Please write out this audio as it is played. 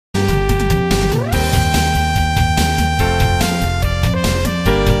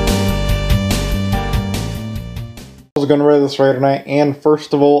going to rate this right tonight? And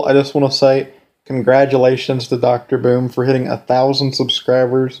first of all, I just want to say congratulations to Dr. Boom for hitting 1,000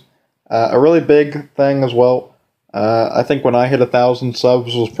 subscribers. A really big thing as well. I think when I hit 1,000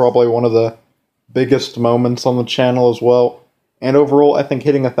 subs was probably one of the biggest moments on the channel as well. And overall, I think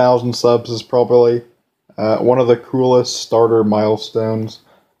hitting 1,000 subs is probably one of the coolest starter milestones.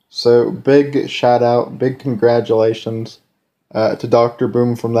 So big shout out, big congratulations to Dr.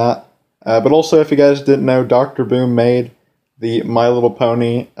 Boom from that. But also, if you guys didn't know, Dr. Boom made the My Little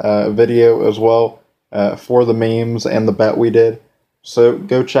Pony video as well for the memes and the bet we did. So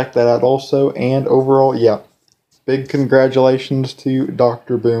go check that out also. And overall, yeah, big congratulations to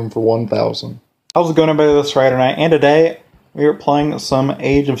Dr. Boom for 1,000. How's it going, everybody? This is Rider Knight, and today we are playing some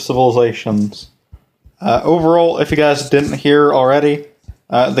Age of Civilizations. Overall, if you guys didn't hear already,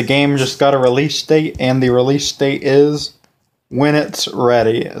 the game just got a release date, and the release date is when it's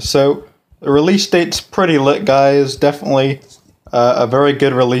ready. So the release date's pretty lit, guys. Definitely a very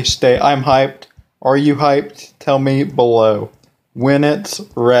good release date. I'm hyped. Are you hyped? Tell me below. When it's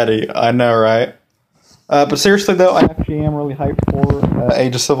ready. I know, right? But seriously, though, I actually am really hyped for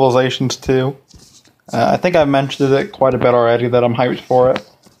Age of Civilizations 2. I think I've mentioned it quite a bit already that I'm hyped for it.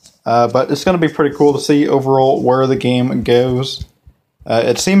 But it's going to be pretty cool to see overall where the game goes.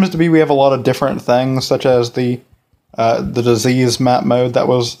 It seems to be we have a lot of different things, such as the disease map mode that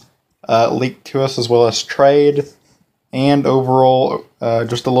was leaked to us, as well as trade, and overall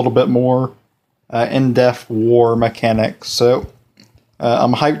just a little bit more in-depth war mechanics. So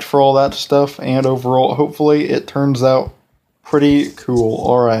I'm hyped for all that stuff, and overall, hopefully it turns out pretty cool.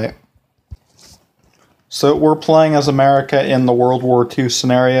 Alright. So we're playing as America in the World War II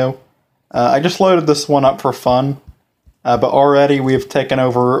scenario. I just loaded this one up for fun, but already we've taken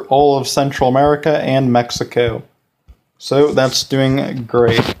over all of Central America and Mexico. So that's doing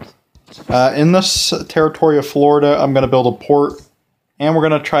great. In this territory of Florida, I'm going to build a port, and we're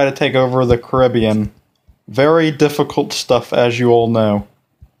going to try to take over the Caribbean. Very difficult stuff, as you all know.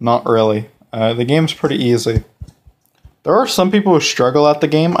 Not really. The game's pretty easy. There are some people who struggle at the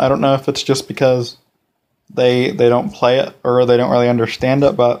game. I don't know if it's just because they don't play it or they don't really understand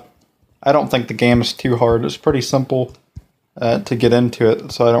it, but I don't think the game is too hard. It's pretty simple to get into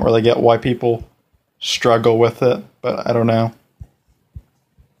it, so I don't really get why people struggle with it, but I don't know.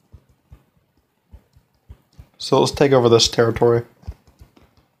 So let's take over this territory.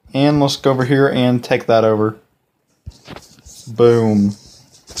 And let's go over here and take that over. Boom.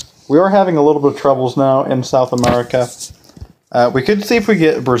 We are having a little bit of troubles now in South America. We could see if we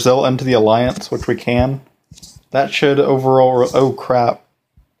get Brazil into the alliance, which we can. That should overall... Oh, crap.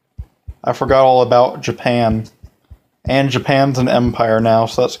 I forgot all about Japan. And Japan's an empire now,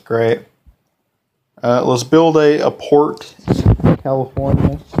 so that's great. Let's build a port in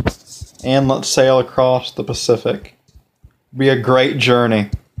California. And let's sail across the Pacific. Be a great journey.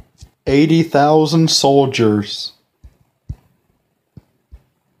 80,000 soldiers.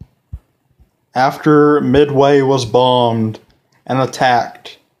 After Midway was bombed and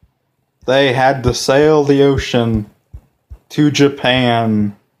attacked, they had to sail the ocean to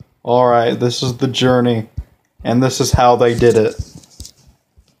Japan. Alright, this is the journey, and this is how they did it.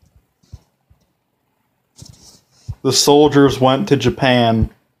 The soldiers went to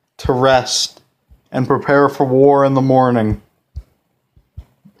Japan to rest and prepare for war in the morning.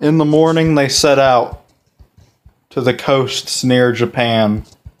 In the morning, they set out to the coasts near Japan.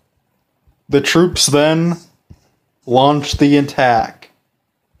 The troops then launched the attack.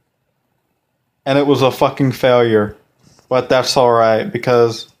 And it was a fucking failure. But that's alright,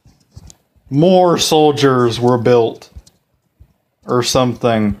 because more soldiers were built. Or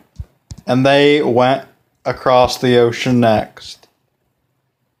something. And they went across the ocean next.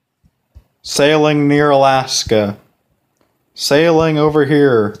 Sailing near Alaska. Sailing over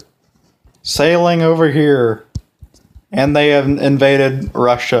here. Sailing over here. And they have invaded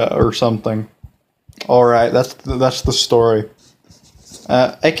Russia or something. Alright, that's the story.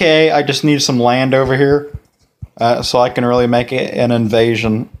 AKA, I just need some land over here. So I can really make it an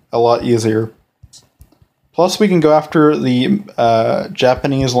invasion a lot easier. Plus we can go after the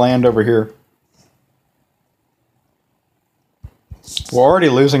Japanese land over here. We're already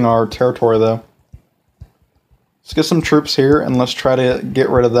losing our territory though. Let's get some troops here and let's try to get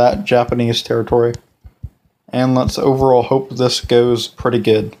rid of that Japanese territory. And let's overall hope this goes pretty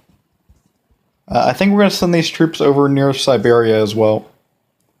good. I think we're going to send these troops over near Siberia as well.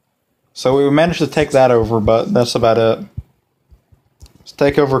 So we managed to take that over, but that's about it. Let's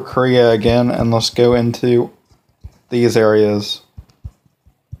take over Korea again, and let's go into these areas.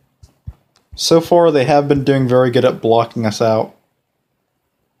 So far, they have been doing very good at blocking us out.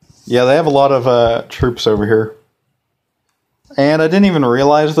 Yeah, they have a lot of troops over here. And I didn't even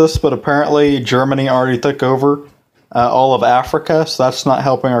realize this, but apparently Germany already took over all of Africa, so that's not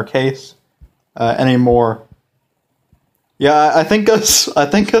helping our case anymore. Yeah, I think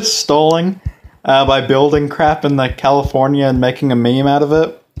us stalling by building crap in California and making a meme out of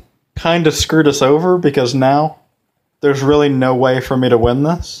it kind of screwed us over, because now there's really no way for me to win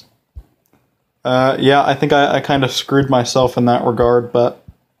this. Yeah, I think I kind of screwed myself in that regard, but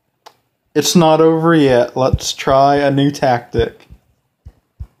it's not over yet. Let's try a new tactic.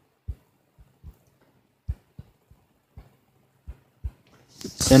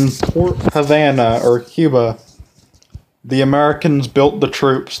 In Port Havana, or Cuba, the Americans built the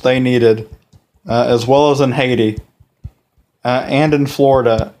troops they needed, as well as in Haiti, and in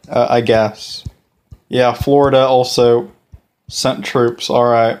Florida, I guess. Yeah, Florida also sent troops,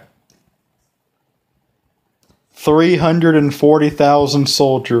 alright. 340,000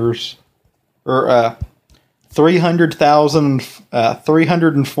 soldiers, or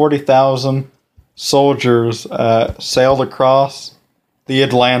 340,000 soldiers sailed across the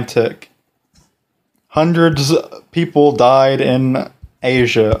Atlantic. Hundreds of people died in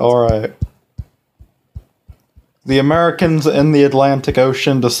Asia, alright. The Americans in the Atlantic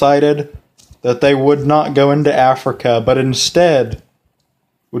Ocean decided that they would not go into Africa, but instead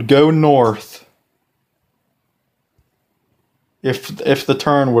would go north. If the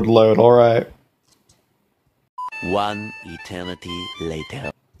turn would load, alright. One eternity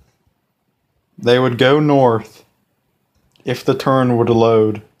later. They would go north if the turn would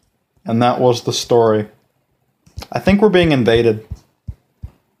load. And that was the story. I think we're being invaded.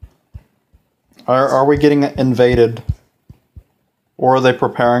 Are we getting invaded? Or are they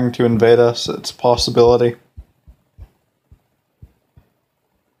preparing to invade us? It's a possibility.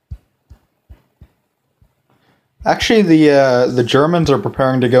 Actually, the Germans are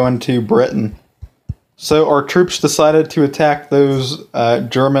preparing to go into Britain. So our troops decided to attack those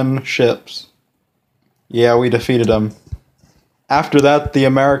German ships. Yeah, we defeated them. After that, the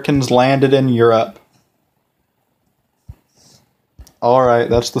Americans landed in Europe. Alright,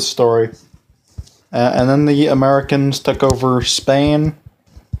 that's the story. And then the Americans took over Spain,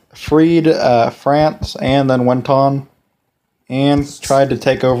 freed France, and then went on and tried to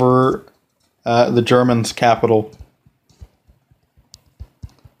take over the Germans' capital.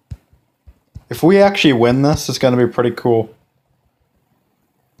 If we actually win this, it's going to be pretty cool.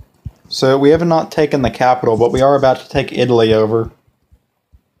 So we have not taken the capital, but we are about to take Italy over.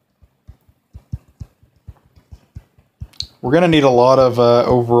 We're going to need a lot of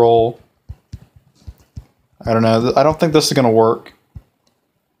overall... I don't know. I don't think this is going to work.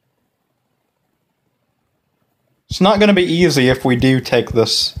 It's not going to be easy if we do take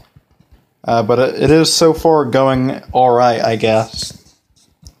this. But it is so far going alright, I guess.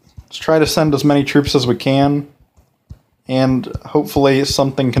 Let's try to send as many troops as we can. And hopefully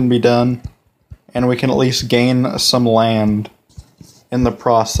something can be done. And we can at least gain some land in the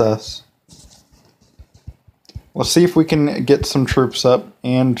process. Let's see if we can get some troops up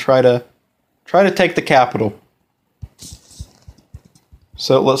and try to take the capital.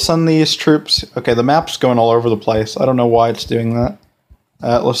 So let's send these troops... Okay, the map's going all over the place. I don't know why it's doing that.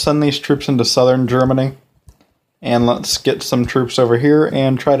 Let's send these troops into southern Germany. And let's get some troops over here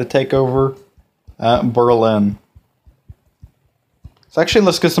and try to take over Berlin. So actually,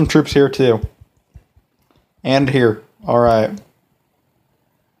 let's get some troops here too. And here. Alright.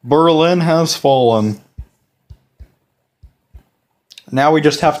 Berlin has fallen. Now we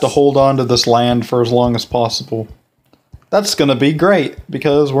just have to hold on to this land for as long as possible. That's going to be great,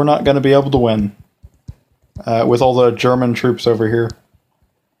 because we're not going to be able to win. With all the German troops over here.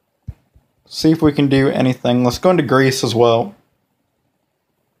 See if we can do anything. Let's go into Greece as well.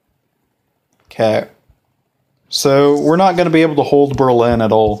 Okay. So, we're not going to be able to hold Berlin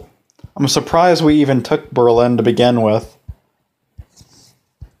at all. I'm surprised we even took Berlin to begin with.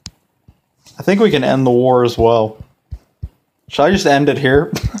 I think we can end the war as well. Should I just end it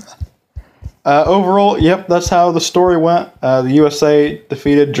here? Overall, yep, that's how the story went. The USA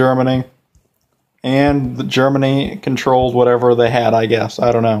defeated Germany. And Germany controlled whatever they had, I guess.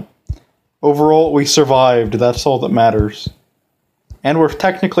 I don't know. Overall, we survived. That's all that matters. And we're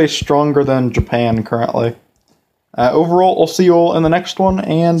technically stronger than Japan currently. Overall, I'll see you all in the next one,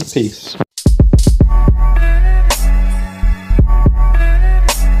 and peace.